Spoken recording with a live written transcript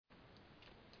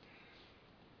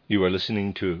You are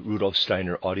listening to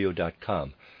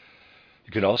RudolfSteinerAudio.com.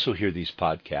 You can also hear these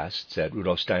podcasts at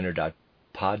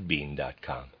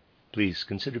rudolfsteiner.podbean.com. Please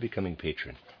consider becoming a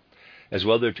patron. As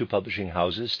well, there are two publishing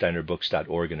houses,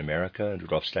 steinerbooks.org in America and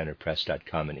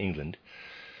rudolfsteinerpress.com in England,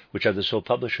 which are the sole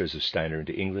publishers of Steiner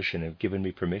into English and have given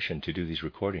me permission to do these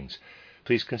recordings.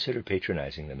 Please consider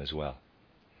patronizing them as well.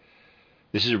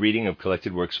 This is a reading of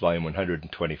Collected Works, Volume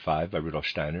 125 by Rudolf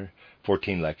Steiner,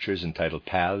 14 lectures entitled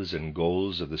Paths and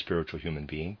Goals of the Spiritual Human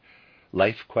Being,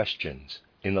 Life Questions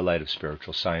in the Light of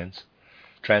Spiritual Science,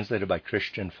 translated by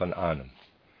Christian von Arnim.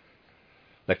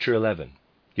 Lecture 11,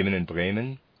 given in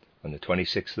Bremen on the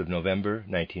 26th of November,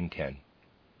 1910.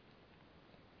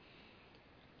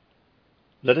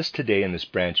 Let us today in this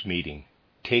branch meeting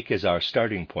take as our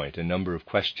starting point a number of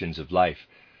questions of life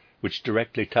which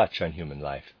directly touch on human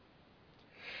life.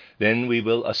 Then we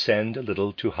will ascend a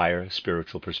little to higher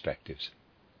spiritual perspectives.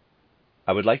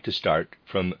 I would like to start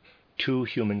from two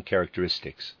human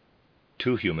characteristics,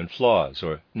 two human flaws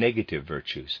or negative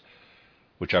virtues,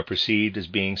 which are perceived as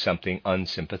being something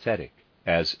unsympathetic,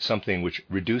 as something which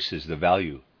reduces the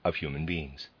value of human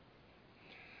beings.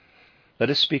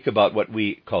 Let us speak about what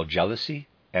we call jealousy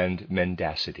and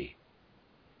mendacity.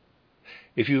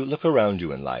 If you look around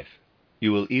you in life,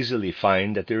 you will easily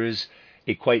find that there is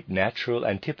a quite natural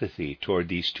antipathy toward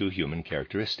these two human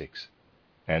characteristics.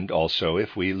 And also,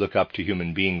 if we look up to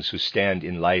human beings who stand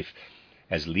in life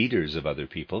as leaders of other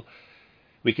people,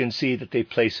 we can see that they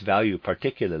place value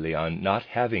particularly on not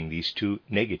having these two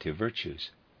negative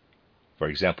virtues. For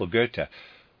example, Goethe,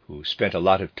 who spent a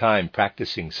lot of time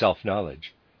practicing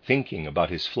self-knowledge, thinking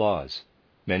about his flaws,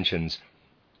 mentions,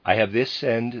 "I have this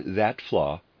and that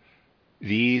flaw,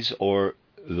 these or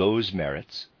those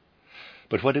merits,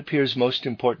 but what appears most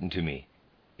important to me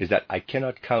is that I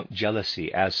cannot count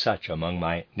jealousy as such among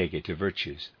my negative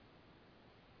virtues."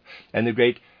 And the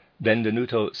great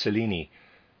Benvenuto Cellini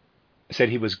said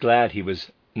he was glad he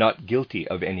was not guilty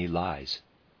of any lies.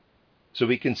 So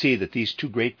we can see that these two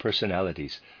great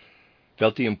personalities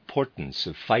felt the importance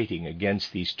of fighting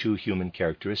against these two human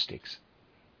characteristics.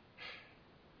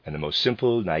 And the most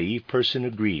simple, naive person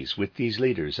agrees with these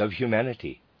leaders of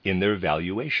humanity in their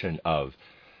valuation of,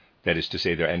 that is to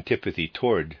say, their antipathy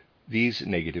toward these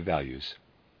negative values.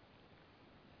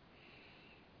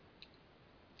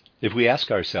 If we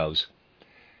ask ourselves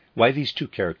why these two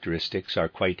characteristics are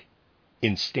quite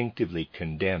instinctively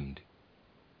condemned,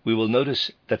 we will notice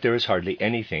that there is hardly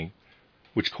anything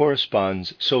which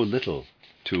corresponds so little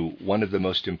to one of the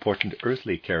most important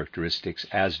earthly characteristics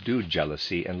as do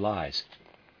jealousy and lies.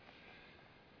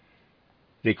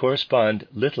 They correspond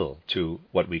little to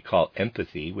what we call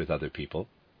empathy with other people,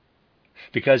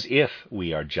 because if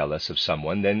we are jealous of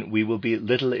someone, then we will be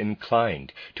little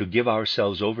inclined to give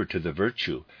ourselves over to the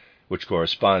virtue which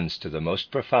corresponds to the most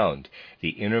profound, the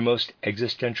innermost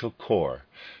existential core,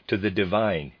 to the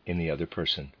divine in the other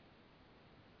person.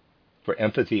 For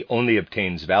empathy only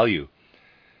obtains value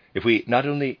if we not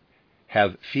only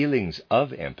have feelings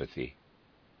of empathy,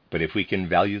 but if we can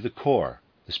value the core,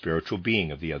 the spiritual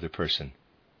being of the other person.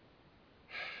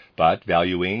 But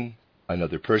valuing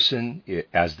another person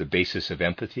as the basis of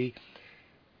empathy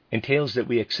entails that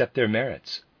we accept their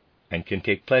merits and can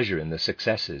take pleasure in the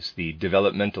successes, the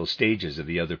developmental stages of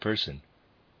the other person.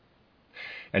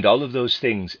 And all of those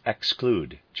things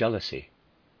exclude jealousy.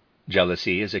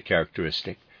 Jealousy is a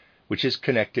characteristic which is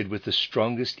connected with the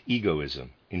strongest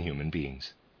egoism in human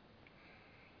beings.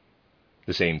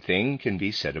 The same thing can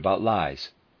be said about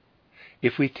lies.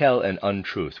 If we tell an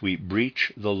untruth, we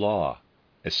breach the law,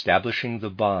 establishing the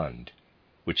bond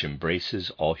which embraces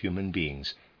all human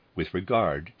beings with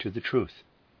regard to the truth.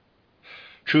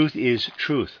 Truth is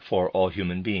truth for all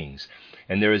human beings,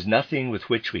 and there is nothing with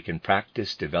which we can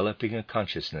practice developing a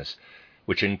consciousness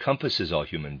which encompasses all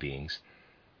human beings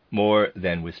more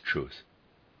than with truth.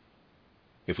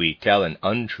 If we tell an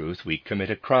untruth, we commit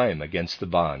a crime against the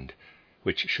bond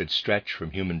which should stretch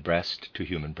from human breast to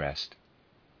human breast.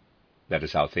 That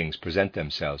is how things present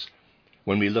themselves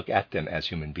when we look at them as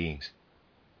human beings.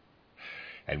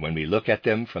 And when we look at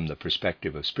them from the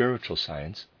perspective of spiritual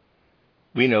science,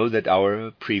 we know that our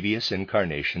previous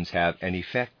incarnations have an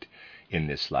effect in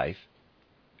this life,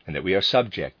 and that we are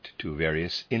subject to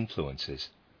various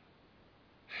influences.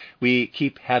 We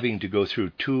keep having to go through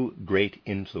two great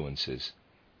influences,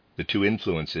 the two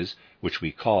influences which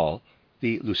we call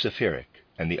the Luciferic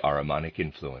and the Ahrimanic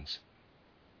influence.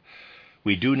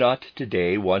 We do not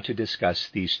today want to discuss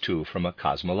these two from a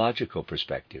cosmological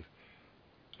perspective.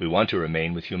 We want to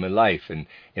remain with human life and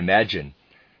imagine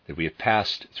that we have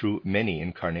passed through many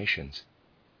incarnations.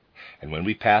 And when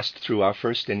we passed through our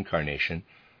first incarnation,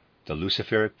 the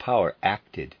Luciferic power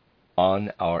acted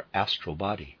on our astral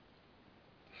body.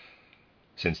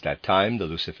 Since that time, the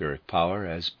Luciferic power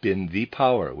has been the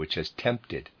power which has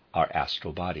tempted our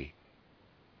astral body.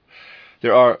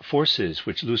 There are forces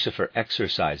which Lucifer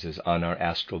exercises on our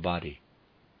astral body.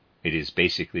 It is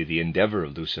basically the endeavor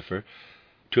of Lucifer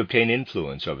to obtain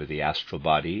influence over the astral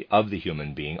body of the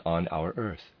human being on our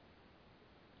earth.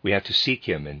 We have to seek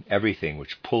him in everything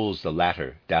which pulls the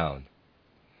latter down.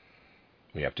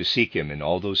 We have to seek him in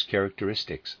all those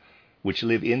characteristics which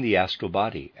live in the astral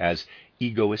body as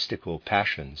egoistical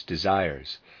passions,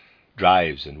 desires,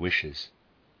 drives, and wishes,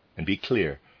 and be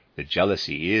clear that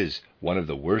jealousy is one of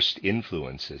the worst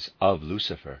influences of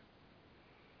Lucifer.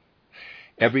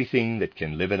 Everything that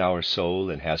can live in our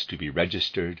soul and has to be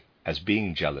registered as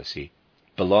being jealousy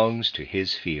belongs to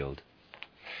his field.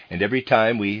 And every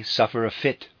time we suffer a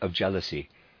fit of jealousy,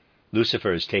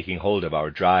 Lucifer is taking hold of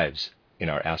our drives in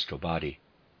our astral body.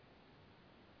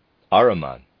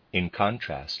 Ahriman, in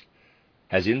contrast,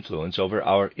 has influence over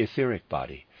our etheric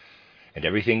body, and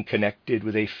everything connected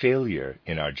with a failure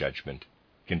in our judgment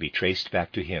can be traced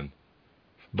back to him,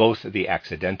 both the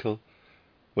accidental,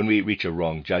 when we reach a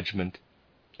wrong judgment,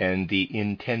 and the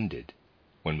intended,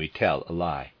 when we tell a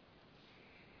lie.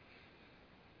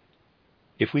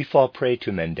 If we fall prey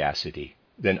to mendacity,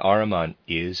 then Ahriman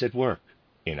is at work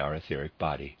in our etheric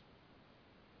body.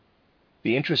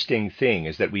 The interesting thing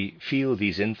is that we feel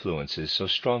these influences so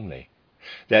strongly,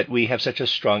 that we have such a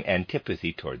strong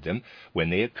antipathy toward them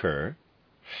when they occur,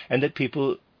 and that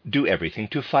people do everything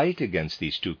to fight against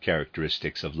these two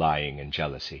characteristics of lying and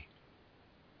jealousy.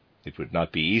 It would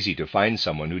not be easy to find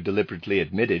someone who deliberately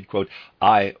admitted, quote,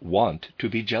 "I want to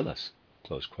be jealous,"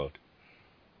 close quote.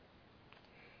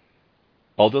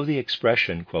 Although the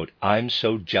expression, quote, "I'm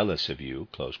so jealous of you,"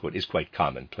 close quote, is quite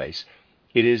commonplace,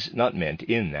 it is not meant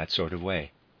in that sort of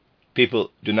way.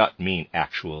 People do not mean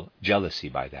actual jealousy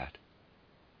by that.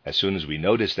 As soon as we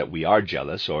notice that we are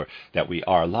jealous or that we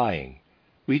are lying,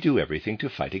 we do everything to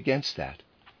fight against that.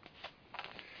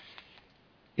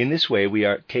 In this way, we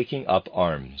are taking up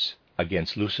arms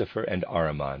against Lucifer and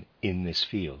Ahriman in this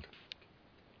field.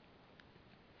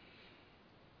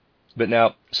 But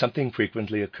now, something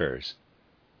frequently occurs,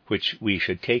 which we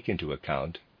should take into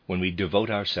account when we devote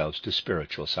ourselves to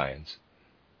spiritual science.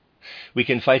 We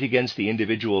can fight against the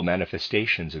individual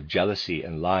manifestations of jealousy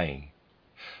and lying,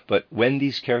 but when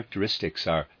these characteristics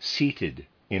are seated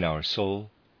in our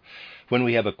soul, when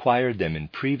we have acquired them in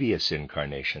previous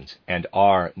incarnations and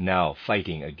are now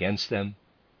fighting against them,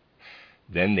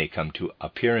 then they come to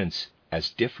appearance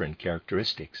as different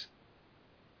characteristics.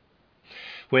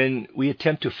 When we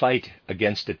attempt to fight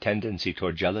against a tendency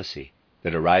toward jealousy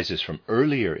that arises from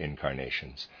earlier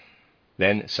incarnations,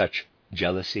 then such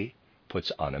jealousy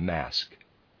puts on a mask.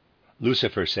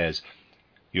 Lucifer says,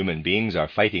 "Human beings are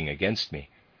fighting against me.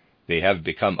 They have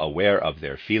become aware of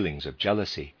their feelings of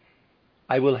jealousy.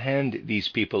 I will hand these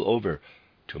people over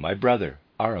to my brother,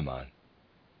 Ahriman."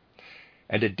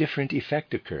 And a different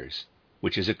effect occurs,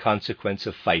 which is a consequence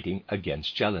of fighting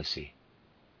against jealousy.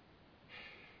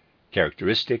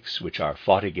 Characteristics which are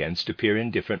fought against appear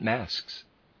in different masks.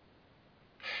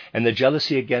 And the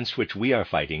jealousy against which we are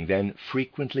fighting then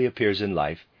frequently appears in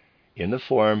life in the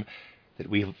form that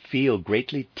we feel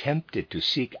greatly tempted to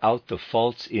seek out the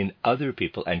faults in other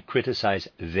people and criticize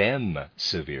them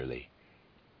severely.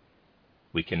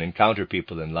 We can encounter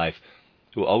people in life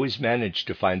who always manage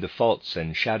to find the faults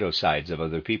and shadow sides of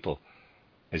other people,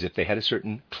 as if they had a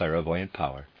certain clairvoyant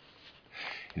power.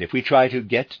 And if we try to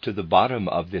get to the bottom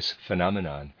of this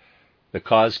phenomenon, the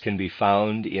cause can be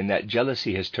found in that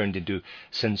jealousy has turned into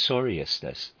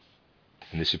censoriousness.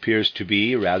 And this appears to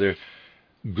be a rather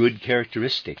good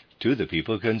characteristic to the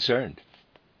people concerned.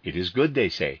 It is good, they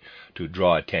say, to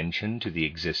draw attention to the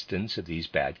existence of these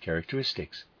bad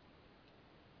characteristics.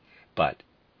 But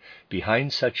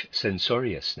behind such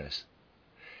censoriousness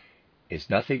is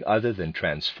nothing other than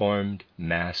transformed,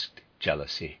 masked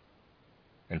jealousy.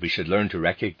 And we should learn to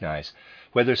recognize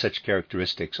whether such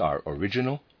characteristics are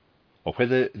original or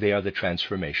whether they are the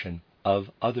transformation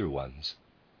of other ones.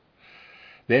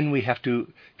 Then we have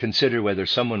to consider whether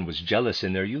someone was jealous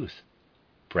in their youth.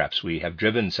 Perhaps we have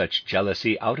driven such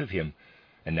jealousy out of him,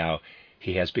 and now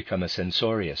he has become a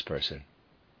censorious person.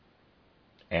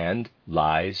 And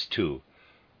lies, too,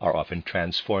 are often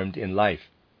transformed in life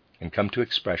and come to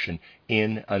expression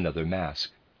in another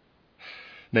mask.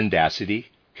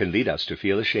 Mendacity can lead us to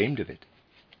feel ashamed of it,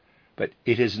 but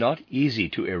it is not easy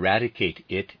to eradicate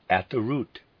it at the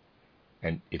root,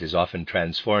 and it is often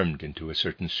transformed into a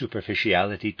certain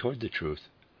superficiality toward the truth.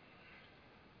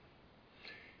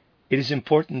 It is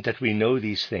important that we know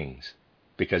these things,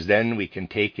 because then we can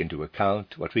take into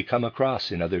account what we come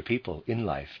across in other people in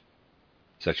life.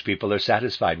 Such people are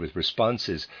satisfied with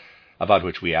responses about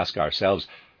which we ask ourselves,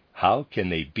 how can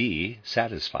they be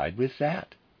satisfied with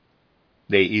that?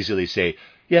 They easily say,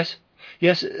 yes,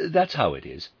 that's how it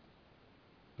is.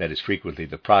 That is frequently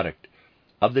the product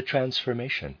of the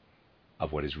transformation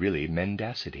of what is really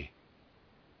mendacity.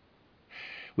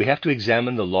 We have to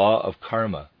examine the law of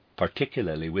karma,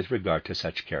 particularly with regard to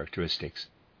such characteristics.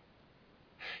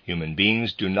 Human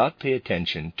beings do not pay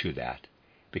attention to that,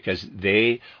 because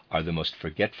they are the most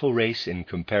forgetful race in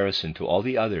comparison to all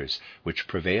the others which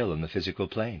prevail on the physical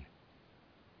plane.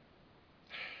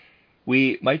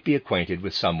 We might be acquainted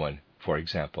with someone, for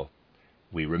example.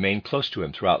 We remain close to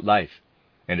him throughout life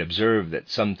and observe that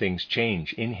some things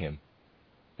change in him.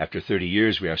 After 30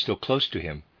 years, we are still close to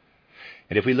him.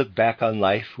 And if we look back on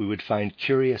life, we would find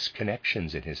curious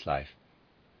connections in his life.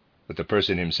 But the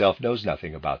person himself knows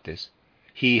nothing about this.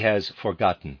 He has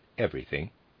forgotten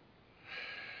everything.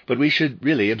 But we should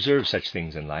really observe such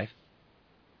things in life.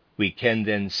 We can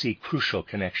then see crucial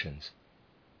connections.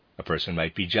 A person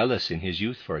might be jealous in his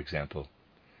youth, for example.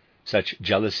 Such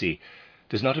jealousy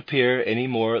does not appear any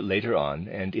more later on,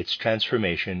 and its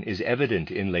transformation is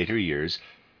evident in later years,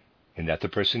 in that the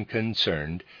person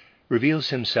concerned reveals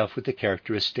himself with the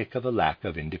characteristic of a lack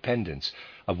of independence,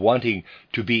 of wanting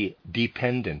to be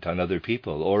dependent on other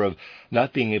people, or of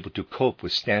not being able to cope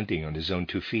with standing on his own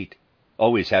 2 feet,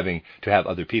 always having to have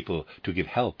other people to give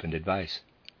help and advice.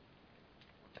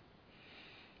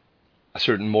 A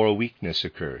certain moral weakness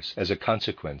occurs as a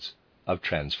consequence of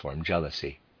transformed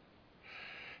jealousy.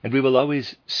 And we will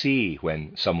always see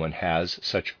when someone has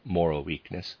such moral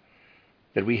weakness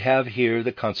that we have here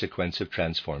the consequence of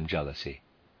transformed jealousy.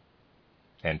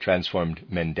 And transformed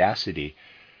mendacity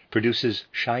produces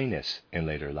shyness in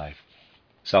later life.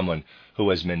 Someone who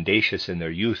was mendacious in their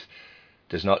youth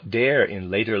does not dare in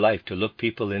later life to look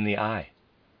people in the eye.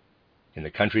 In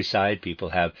the countryside, people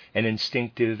have an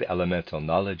instinctive elemental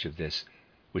knowledge of this,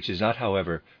 which is not,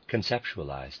 however,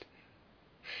 conceptualized.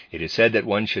 It is said that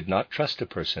one should not trust a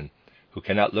person who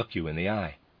cannot look you in the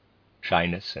eye.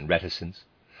 Shyness and reticence,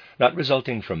 not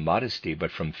resulting from modesty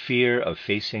but from fear of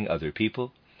facing other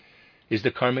people, is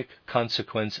the karmic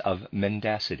consequence of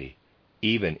mendacity,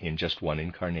 even in just one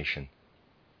incarnation.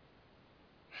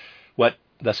 What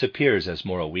thus appears as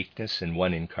moral weakness in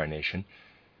one incarnation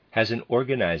has an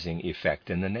organizing effect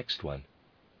in the next one.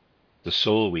 The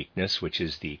soul weakness, which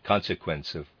is the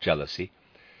consequence of jealousy,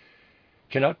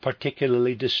 cannot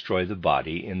particularly destroy the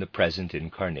body in the present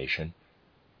incarnation,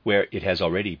 where it has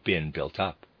already been built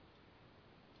up.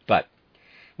 But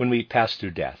when we pass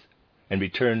through death and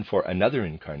return for another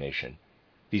incarnation,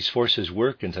 these forces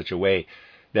work in such a way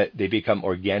that they become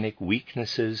organic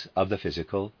weaknesses of the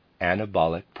physical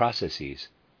anabolic processes,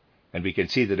 and we can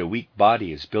see that a weak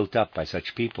body is built up by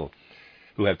such people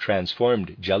who have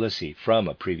transformed jealousy from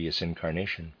a previous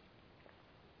incarnation.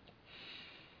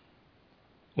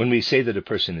 When we say that a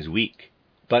person is weak,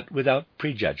 but without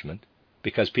prejudgment,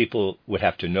 because people would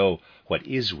have to know what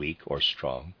is weak or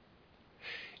strong,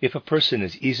 if a person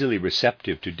is easily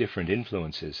receptive to different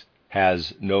influences,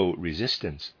 has no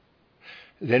resistance,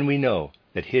 then we know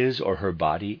that his or her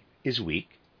body is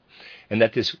weak, and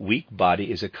that this weak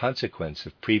body is a consequence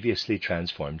of previously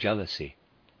transformed jealousy.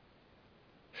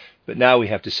 But now we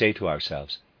have to say to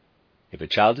ourselves, if a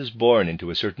child is born into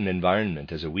a certain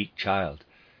environment as a weak child,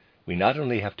 we not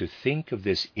only have to think of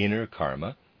this inner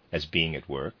karma as being at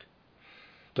work,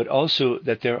 but also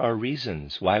that there are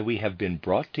reasons why we have been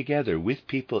brought together with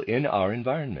people in our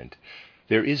environment.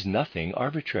 There is nothing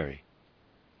arbitrary.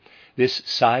 This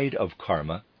side of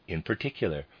karma, in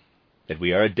particular, that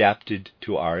we are adapted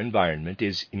to our environment,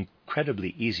 is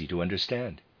incredibly easy to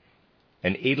understand.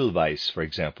 An edelweiss, for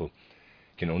example,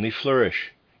 can only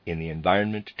flourish in the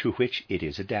environment to which it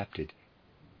is adapted.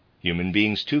 Human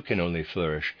beings, too, can only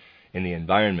flourish in the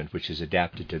environment which is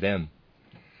adapted to them.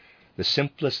 The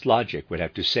simplest logic would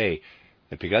have to say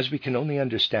that because we can only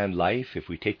understand life if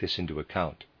we take this into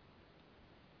account,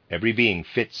 every being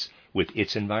fits with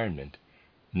its environment.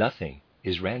 Nothing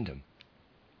is random.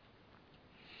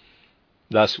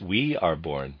 Thus we are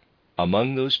born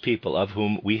among those people of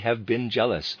whom we have been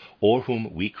jealous or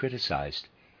whom we criticized,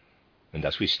 and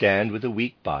thus we stand with a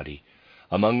weak body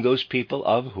among those people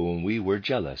of whom we were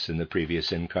jealous in the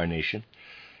previous incarnation,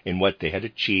 in what they had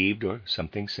achieved or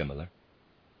something similar.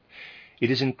 It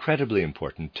is incredibly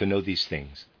important to know these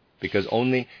things, because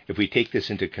only if we take this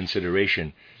into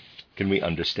consideration can we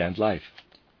understand life.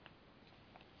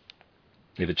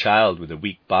 If a child with a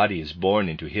weak body is born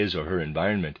into his or her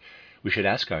environment, we should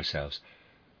ask ourselves,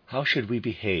 how should we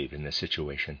behave in this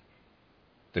situation?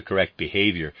 The correct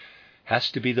behavior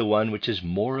has to be the one which is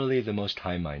morally the most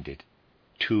high-minded,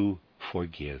 to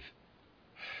forgive.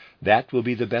 That will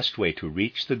be the best way to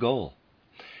reach the goal,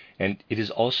 and it is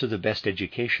also the best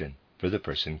education for the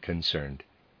person concerned.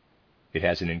 It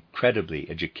has an incredibly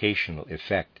educational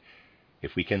effect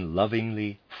if we can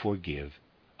lovingly forgive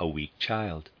a weak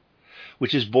child,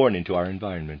 which is born into our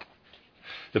environment.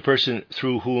 The person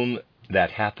through whom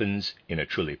that happens in a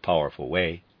truly powerful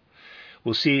way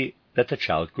will see that the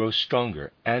child grows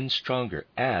stronger and stronger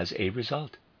as a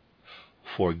result.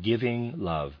 Forgiving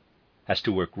love has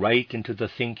to work right into the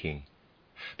thinking,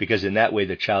 because in that way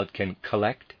the child can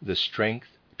collect the strength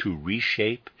to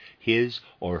reshape his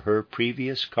or her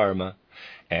previous karma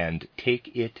and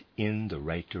take it in the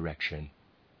right direction.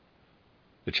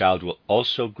 The child will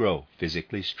also grow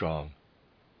physically strong.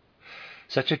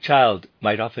 Such a child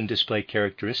might often display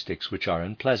characteristics which are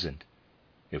unpleasant.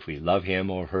 If we love him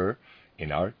or her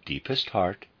in our deepest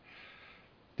heart,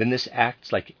 then this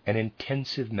acts like an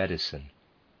intensive medicine,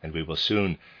 and we will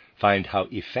soon find how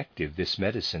effective this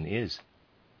medicine is.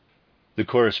 The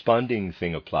corresponding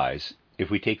thing applies if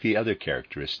we take the other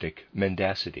characteristic,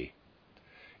 mendacity.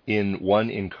 In one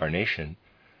incarnation,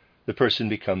 the person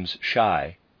becomes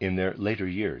shy in their later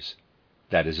years.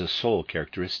 That is a soul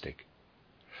characteristic.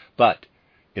 But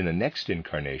in the next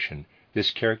incarnation,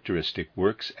 this characteristic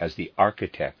works as the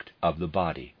architect of the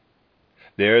body.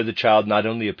 There the child not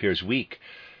only appears weak,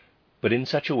 but in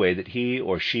such a way that he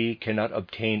or she cannot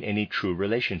obtain any true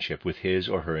relationship with his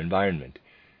or her environment.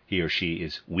 He or she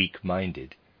is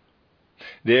weak-minded.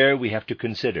 There we have to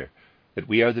consider that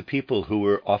we are the people who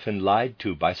were often lied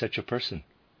to by such a person,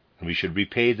 and we should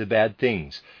repay the bad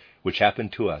things which happen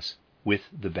to us with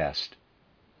the best.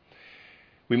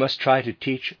 We must try to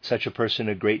teach such a person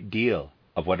a great deal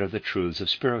of what are the truths of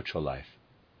spiritual life.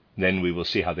 Then we will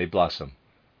see how they blossom.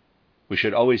 We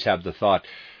should always have the thought,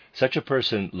 such a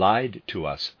person lied to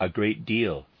us a great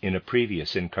deal in a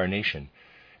previous incarnation,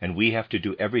 and we have to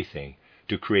do everything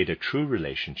to create a true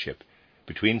relationship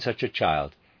between such a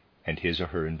child and his or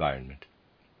her environment.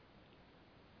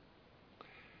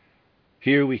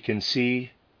 Here we can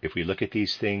see, if we look at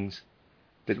these things,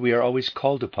 that we are always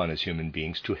called upon as human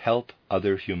beings to help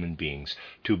other human beings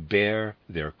to bear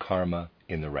their karma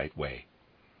in the right way.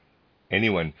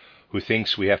 Anyone who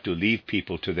thinks we have to leave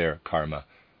people to their karma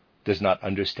does not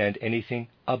understand anything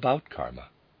about karma.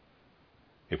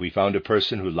 If we found a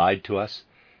person who lied to us,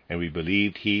 and we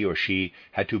believed he or she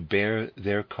had to bear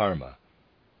their karma,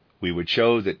 we would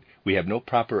show that we have no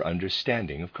proper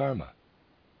understanding of karma.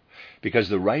 Because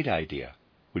the right idea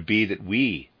would be that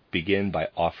we begin by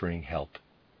offering help.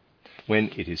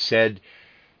 When it is said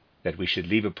that we should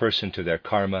leave a person to their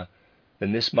karma,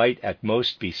 then this might at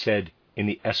most be said in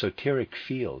the esoteric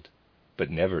field,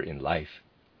 but never in life.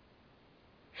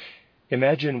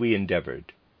 Imagine we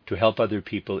endeavored to help other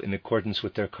people in accordance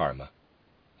with their karma.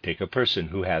 Take a person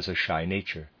who has a shy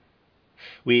nature.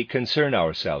 We concern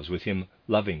ourselves with him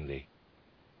lovingly.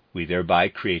 We thereby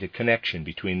create a connection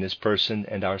between this person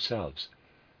and ourselves.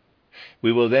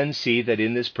 We will then see that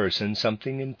in this person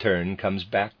something in turn comes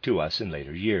back to us in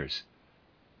later years.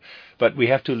 But we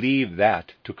have to leave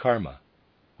that to karma.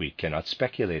 We cannot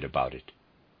speculate about it.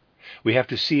 We have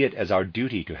to see it as our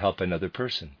duty to help another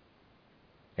person.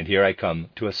 And here I come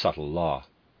to a subtle law.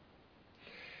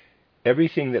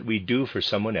 Everything that we do for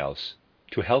someone else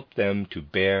to help them to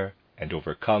bear and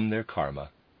overcome their karma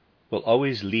will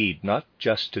always lead not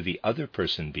just to the other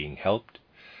person being helped,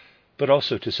 but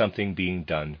also to something being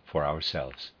done for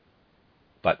ourselves.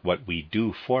 But what we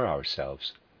do for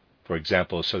ourselves, for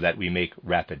example, so that we make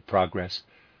rapid progress,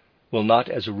 will not,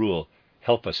 as a rule,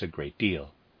 help us a great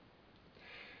deal.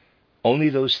 Only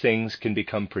those things can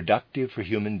become productive for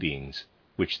human beings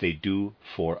which they do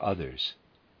for others.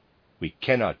 We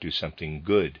cannot do something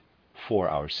good for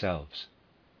ourselves.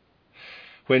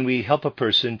 When we help a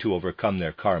person to overcome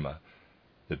their karma,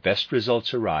 the best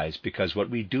results arise because what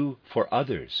we do for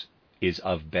others is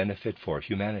of benefit for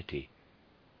humanity.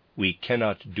 We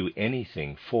cannot do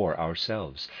anything for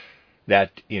ourselves.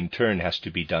 That, in turn, has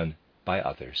to be done by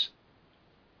others.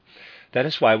 That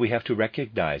is why we have to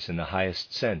recognize in the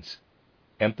highest sense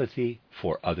empathy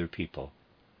for other people.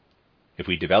 If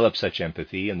we develop such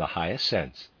empathy in the highest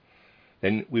sense,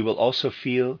 then we will also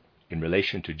feel, in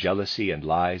relation to jealousy and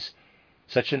lies,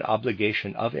 such an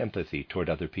obligation of empathy toward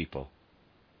other people.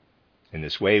 In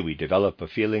this way, we develop a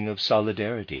feeling of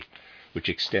solidarity, which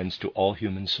extends to all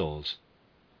human souls.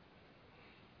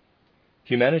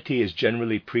 Humanity is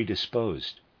generally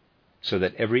predisposed, so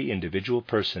that every individual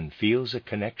person feels a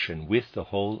connection with the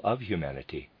whole of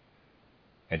humanity.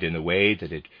 And in the way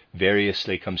that it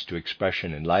variously comes to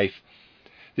expression in life,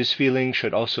 This feeling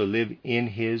should also live in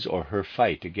his or her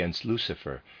fight against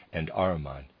Lucifer and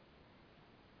Ahriman.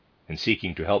 In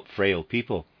seeking to help frail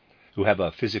people who have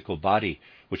a physical body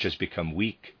which has become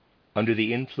weak under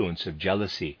the influence of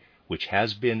jealousy which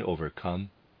has been overcome,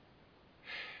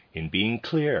 in being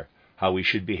clear how we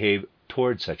should behave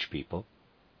toward such people,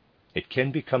 it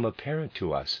can become apparent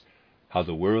to us how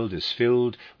the world is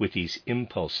filled with these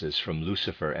impulses from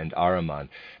Lucifer and Ahriman,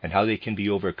 and how they can be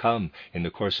overcome in the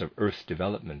course of earth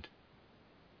development.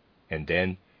 And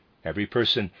then every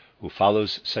person who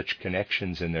follows such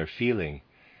connections in their feeling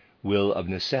will of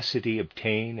necessity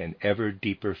obtain an ever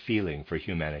deeper feeling for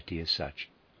humanity as such.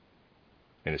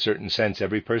 In a certain sense,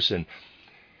 every person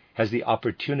has the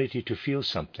opportunity to feel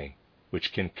something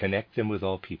which can connect them with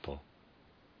all people.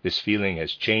 This feeling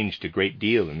has changed a great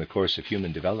deal in the course of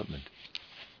human development.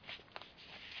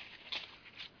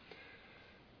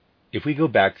 If we go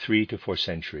back 3 to 4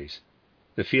 centuries,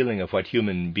 the feeling of what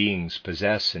human beings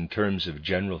possess in terms of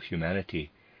general humanity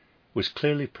was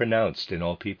clearly pronounced in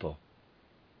all people.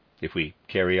 If we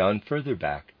carry on further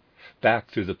back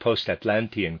through the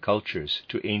post-Atlantean cultures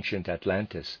to ancient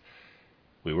Atlantis,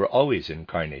 we were always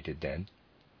incarnated then.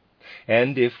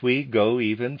 And if we go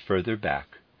even further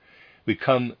back, we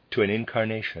come to an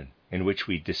incarnation in which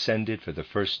we descended for the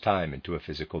first time into a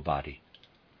physical body.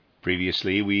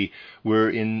 Previously, we were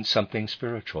in something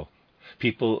spiritual.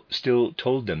 People still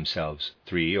told themselves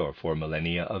 3 or 4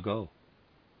 millennia ago.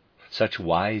 Such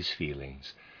wise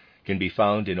feelings can be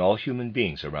found in all human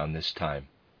beings around this time.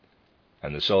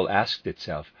 And the soul asked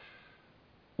itself,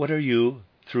 "What are you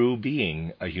through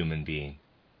being a human being?"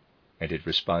 And it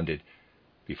responded,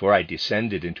 "Before I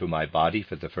descended into my body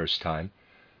for the first time,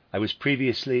 I was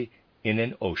previously in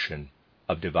an ocean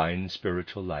of divine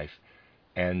spiritual life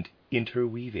and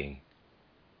interweaving.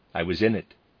 I was in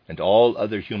it, and all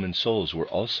other human souls were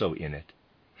also in it.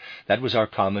 That was our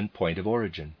common point of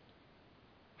origin."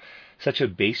 Such a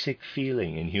basic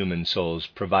feeling in human souls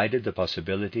provided the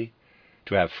possibility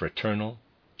to have fraternal,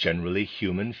 generally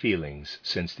human feelings,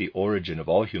 since the origin of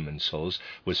all human souls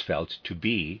was felt to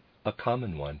be a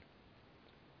common one.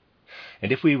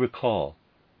 And if we recall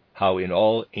how in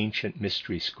all ancient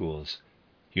mystery schools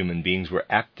human beings were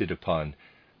acted upon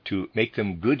to make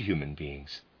them good human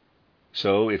beings,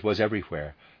 so it was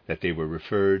everywhere that they were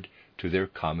referred to their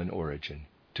common origin,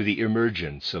 to the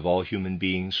emergence of all human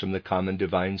beings from the common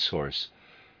divine source,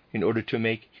 in order to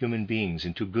make human beings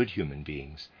into good human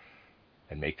beings,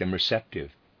 and make them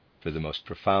receptive for the most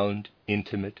profound,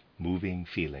 intimate, moving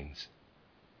feelings.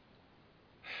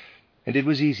 And it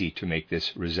was easy to make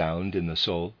this resound in the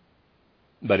soul,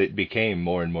 but it became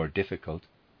more and more difficult.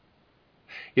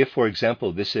 If, for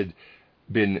example, this had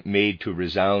been made to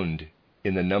resound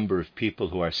in the number of people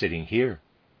who are sitting here,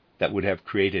 that would have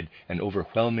created an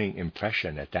overwhelming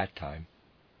impression at that time.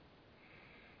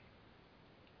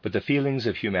 But the feelings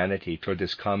of humanity toward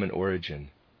this common origin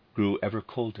grew ever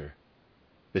colder.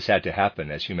 This had to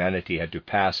happen as humanity had to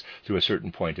pass through a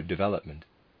certain point of development.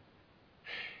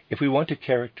 If we want to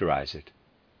characterize it,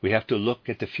 we have to look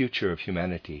at the future of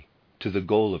humanity, to the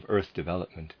goal of earth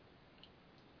development.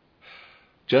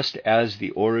 Just as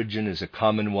the origin is a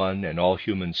common one and all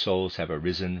human souls have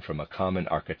arisen from a common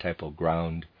archetypal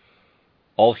ground,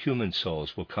 all human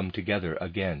souls will come together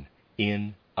again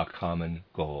in a common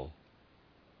goal.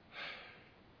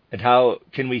 And how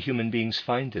can we human beings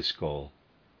find this goal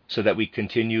so that we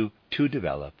continue to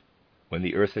develop when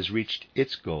the earth has reached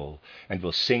its goal and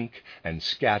will sink and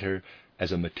scatter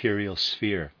as a material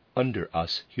sphere under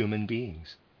us human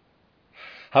beings?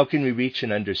 How can we reach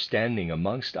an understanding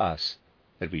amongst us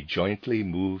that we jointly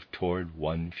move toward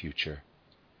one future?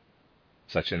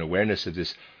 Such an awareness of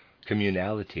this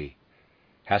communality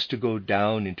has to go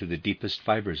down into the deepest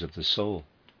fibers of the soul.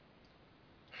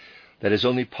 That is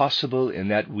only possible in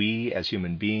that we as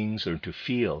human beings learn to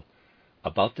feel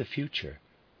about the future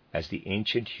as the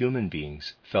ancient human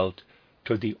beings felt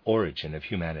toward the origin of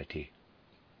humanity.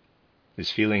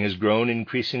 This feeling has grown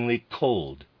increasingly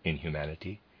cold in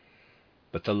humanity,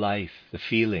 but the life, the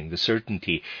feeling, the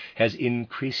certainty has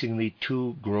increasingly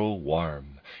to grow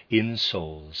warm in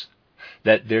souls,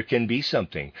 that there can be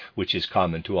something which is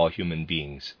common to all human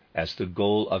beings as the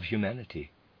goal of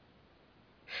humanity.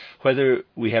 Whether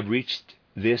we have reached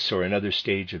this or another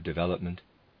stage of development,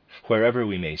 wherever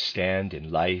we may stand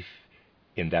in life,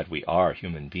 in that we are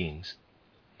human beings,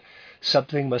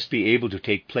 something must be able to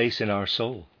take place in our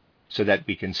soul, so that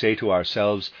we can say to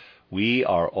ourselves, we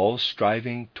are all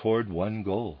striving toward one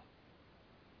goal.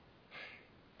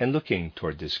 And looking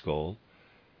toward this goal,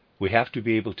 we have to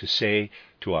be able to say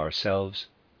to ourselves,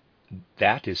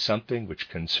 that is something which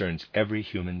concerns every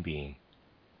human being.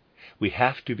 we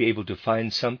have to be able to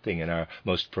find something in our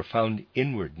most profound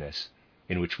inwardness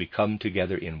in which we come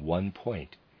together in one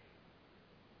point.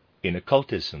 In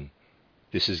occultism,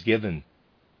 this is given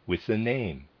with the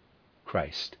name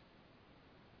Christ.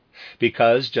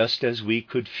 Because just as we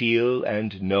could feel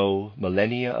and know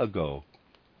millennia ago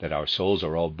that our souls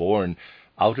are all born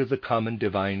out of the common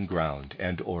divine ground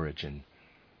and origin,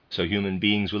 so human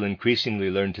beings will increasingly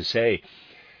learn to say,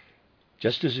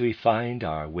 just as we find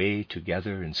our way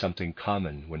together in something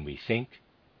common when we think,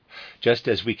 just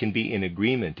as we can be in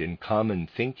agreement in common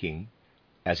thinking,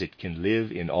 as it can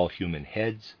live in all human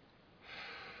heads,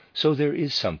 so there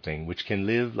is something which can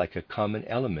live like a common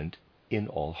element in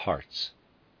all hearts.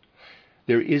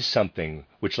 There is something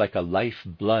which like a life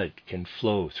blood can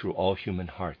flow through all human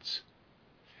hearts.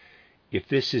 If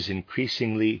this is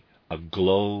increasingly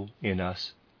aglow in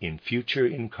us in future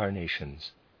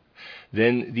incarnations,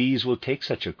 then these will take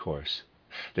such a course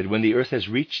that when the earth has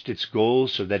reached its goal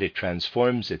so that it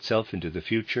transforms itself into the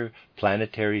future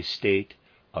planetary state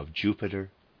of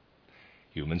Jupiter,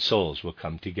 human souls will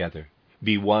come together,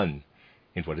 be one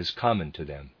in what is common to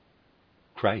them,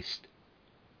 Christ.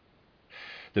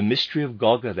 The mystery of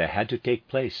Golgotha had to take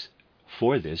place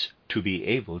for this to be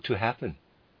able to happen.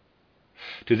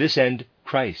 To this end,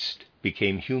 Christ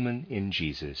became human in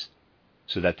Jesus,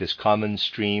 so that this common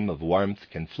stream of warmth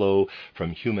can flow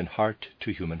from human heart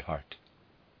to human heart.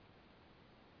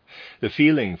 The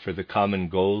feeling for the common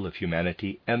goal of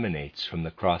humanity emanates from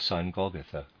the cross on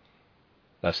Golgotha.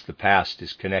 Thus the past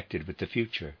is connected with the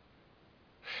future.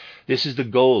 This is the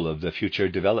goal of the future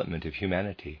development of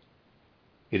humanity.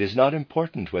 It is not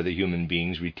important whether human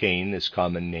beings retain this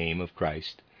common name of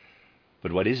Christ,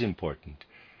 but what is important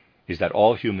is that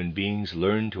all human beings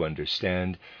learn to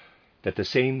understand that the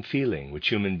same feeling which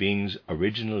human beings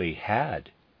originally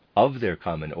had of their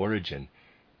common origin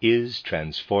is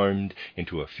transformed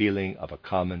into a feeling of a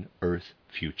common earth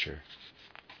future.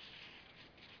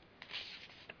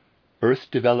 Earth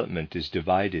development is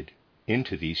divided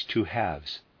into these two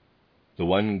halves. The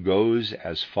one goes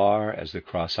as far as the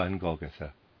cross on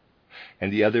Golgotha,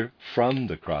 and the other from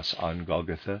the cross on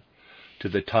Golgotha to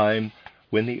the time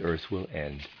when the earth will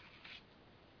end.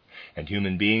 And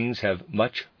human beings have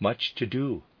much, much to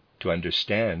do to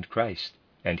understand Christ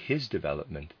and his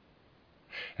development.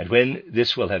 And when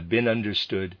this will have been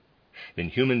understood, then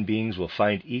human beings will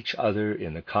find each other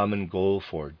in the common goal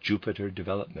for Jupiter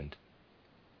development.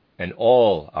 And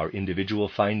all our individual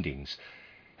findings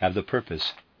have the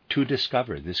purpose to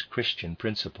discover this Christian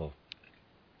principle.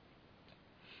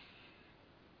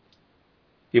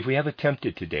 If we have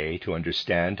attempted today to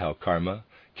understand how karma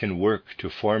can work to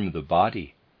form the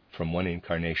body from one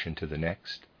incarnation to the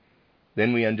next,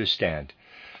 then we understand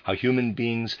how human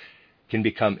beings can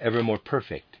become ever more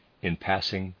perfect in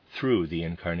passing through the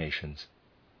incarnations.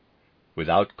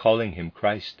 Without calling him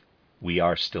Christ, we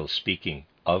are still speaking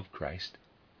of Christ.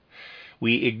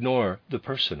 We ignore the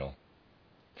personal.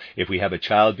 If we have a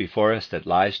child before us that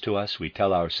lies to us, we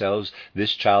tell ourselves,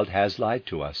 this child has lied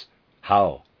to us.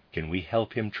 How can we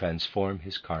help him transform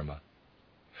his karma?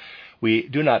 We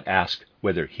do not ask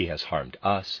whether he has harmed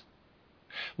us.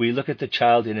 We look at the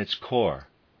child in its core,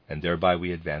 and thereby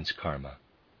we advance karma.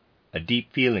 A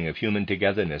deep feeling of human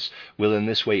togetherness will in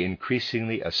this way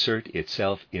increasingly assert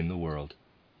itself in the world.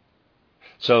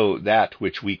 So that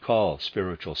which we call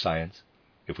spiritual science,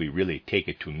 if we really take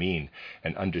it to mean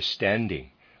an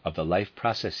understanding of the life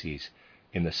processes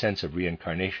in the sense of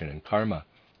reincarnation and karma,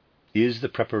 is the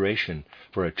preparation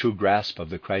for a true grasp of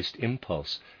the Christ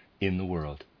impulse in the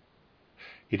world.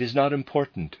 It is not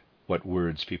important what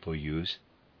words people use,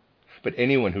 but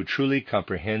anyone who truly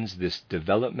comprehends this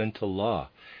developmental law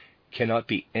cannot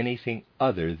be anything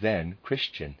other than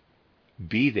Christian,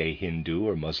 be they Hindu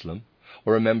or Muslim,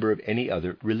 or a member of any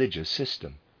other religious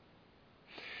system.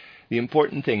 The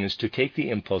important thing is to take the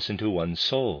impulse into one's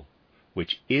soul,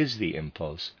 which is the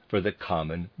impulse for the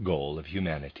common goal of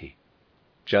humanity.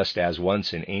 Just as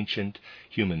once in ancient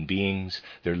human beings,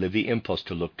 there lived the impulse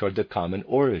to look toward the common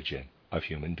origin of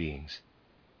human beings.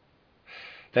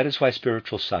 That is why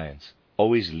spiritual science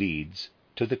always leads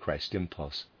to the Christ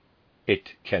impulse.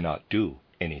 It cannot do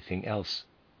anything else.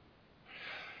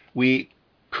 We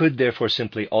could therefore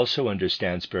simply also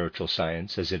understand spiritual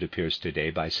science as it appears today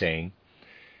by saying,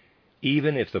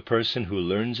 even if the person who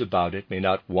learns about it may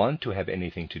not want to have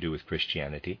anything to do with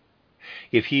Christianity,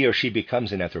 if he or she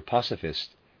becomes an anthroposophist,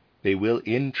 they will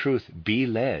in truth be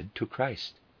led to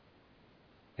Christ.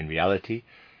 In reality,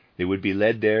 they would be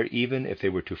led there even if they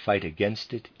were to fight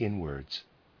against it in words.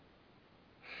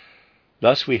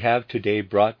 Thus we have today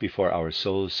brought before our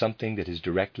souls something that is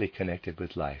directly connected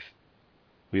with life.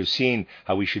 We have seen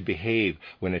how we should behave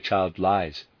when a child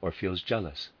lies or feels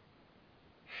jealous.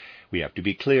 We have to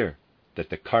be clear that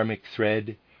the karmic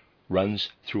thread runs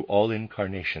through all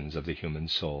incarnations of the human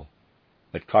soul,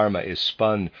 that karma is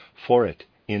spun for it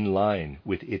in line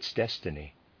with its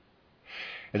destiny,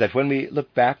 and that when we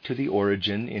look back to the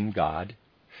origin in God,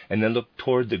 and then look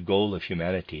toward the goal of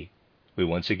humanity, we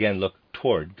once again look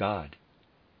toward God.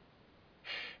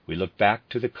 We look back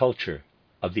to the culture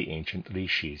of the ancient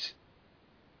rishis.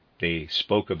 They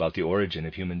spoke about the origin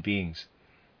of human beings.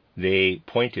 They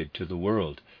pointed to the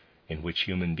world in which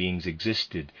human beings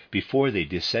existed before they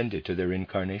descended to their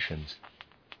incarnations.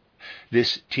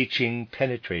 This teaching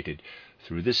penetrated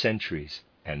through the centuries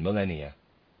and millennia.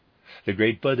 The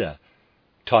great Buddha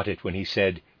taught it when he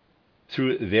said,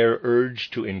 "Through their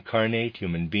urge to incarnate,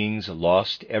 human beings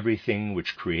lost everything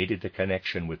which created the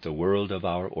connection with the world of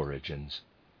our origins."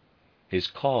 His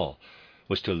call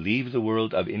was to leave the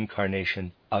world of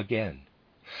incarnation again,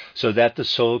 so that the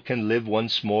soul can live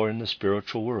once more in the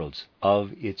spiritual worlds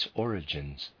of its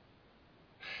origins.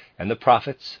 And the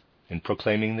prophets, in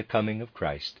proclaiming the coming of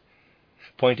Christ,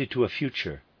 pointed to a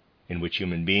future in which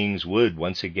human beings would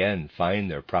once again find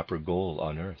their proper goal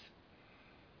on earth.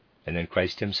 And then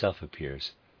Christ himself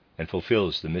appears and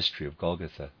fulfills the mystery of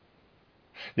Golgotha.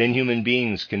 Then human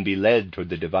beings can be led toward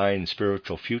the divine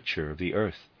spiritual future of the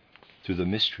earth through the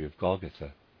mystery of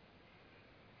Golgotha.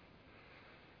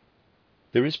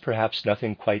 There is perhaps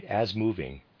nothing quite as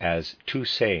moving as two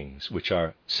sayings which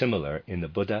are similar in the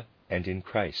Buddha and in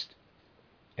Christ,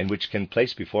 and which can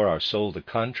place before our soul the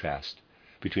contrast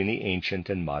between the ancient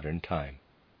and modern time.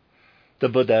 The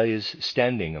Buddha is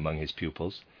standing among his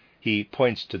pupils. He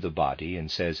points to the body and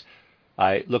says,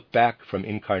 "I look back from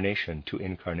incarnation to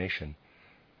incarnation,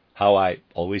 how I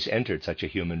always entered such a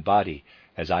human body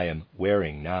as I am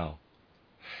wearing now.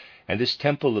 And this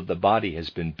temple of the body has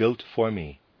been built for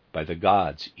me by the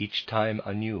gods each time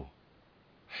anew.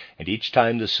 And each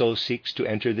time the soul seeks to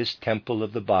enter this temple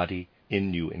of the body in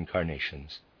new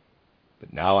incarnations.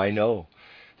 But now I know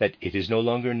that it is no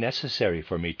longer necessary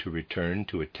for me to return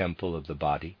to a temple of the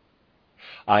body.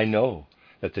 I know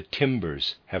that the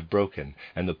timbers have broken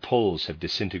and the poles have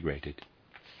disintegrated.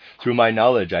 Through my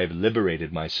knowledge I have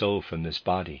liberated my soul from this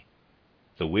body.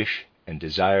 The wish and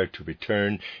desire to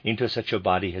return into such a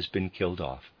body has been killed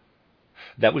off.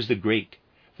 That was the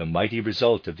mighty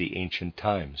result of the ancient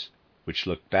times, which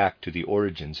look back to the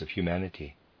origins of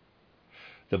humanity.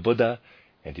 The Buddha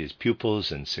and his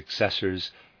pupils and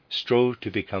successors strove to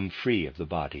become free of the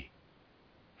body.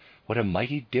 What a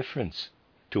mighty difference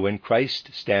to when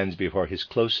Christ stands before his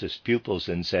closest pupils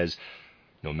and says,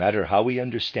 no matter how we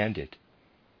understand it,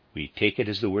 we take it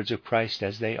as the words of Christ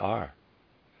as they are.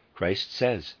 Christ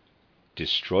says,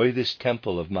 "Destroy this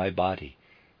temple of my body,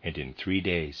 and in 3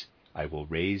 days I will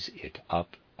raise it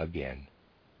up again."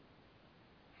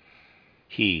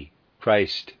 He,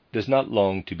 Christ, does not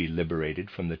long to be liberated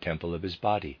from the temple of his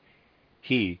body.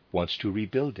 He wants to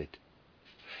rebuild it.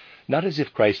 Not as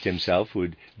if Christ himself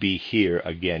would be here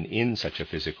again in such a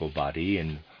physical body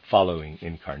in following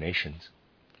incarnations.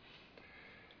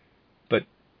 But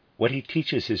what he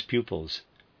teaches his pupils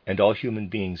and all human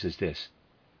beings is this: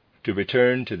 to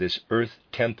return to this earth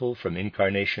temple from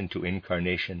incarnation to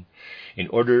incarnation, in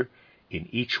order in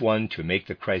each one to make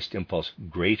the Christ impulse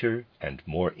greater and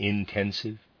more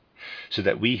intensive, so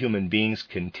that we human beings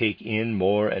can take in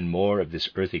more and more of this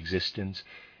earth existence,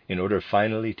 in order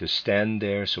finally to stand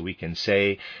there so we can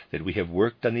say that we have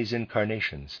worked on these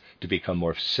incarnations to become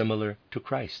more similar to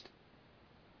Christ.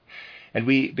 And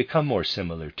we become more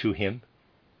similar to him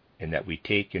in that we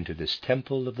take into this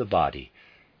temple of the body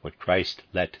what Christ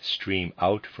let stream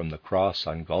out from the cross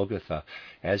on Golgotha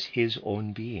as his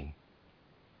own being.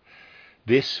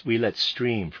 This we let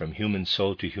stream from human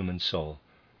soul to human soul,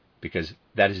 because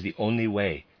that is the only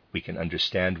way we can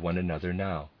understand one another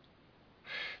now.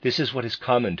 This is what is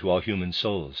common to all human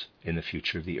souls in the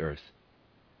future of the earth.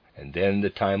 And then the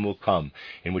time will come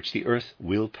in which the earth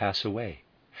will pass away,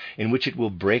 in which it will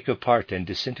break apart and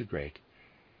disintegrate,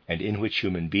 and in which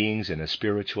human beings in a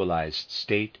spiritualized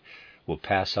state will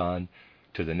pass on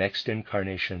to the next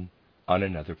incarnation on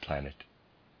another planet.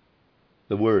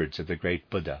 The words of the great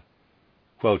Buddha,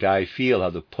 quote, "I feel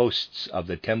how the posts of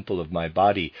the temple of my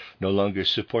body no longer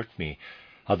support me,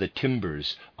 how the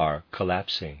timbers are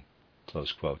collapsing,"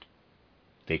 close quote.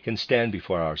 They can stand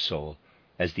before our soul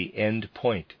as the end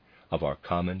point of our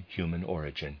common human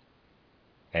origin.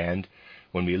 And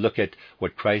when we look at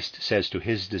what Christ says to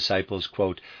his disciples,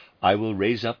 quote, "I will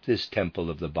raise up this temple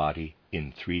of the body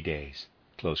in 3 days,"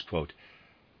 close quote,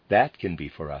 that can be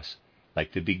for us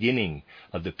like the beginning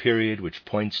of the period which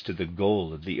points to the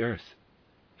goal of the earth.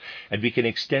 And we can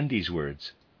extend these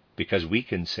words because we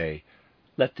can say,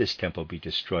 let this temple be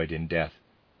destroyed in death,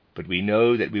 but we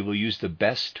know that we will use the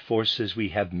best forces we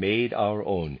have made our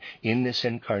own in this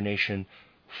incarnation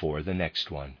for the next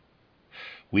one.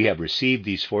 We have received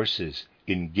these forces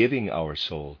in giving our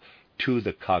soul to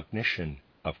the cognition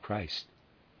of Christ.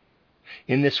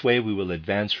 In this way we will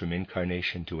advance from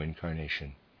incarnation to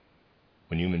incarnation.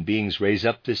 When human beings raise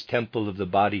up this temple of the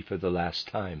body for the last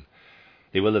time,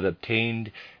 they will have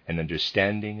obtained an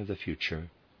understanding of the future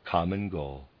common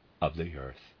goal of the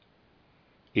earth.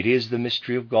 It is the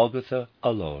mystery of Golgotha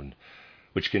alone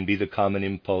which can be the common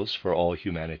impulse for all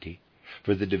humanity,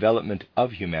 for the development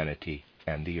of humanity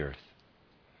and the earth.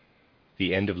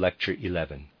 The end of Lecture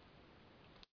 11.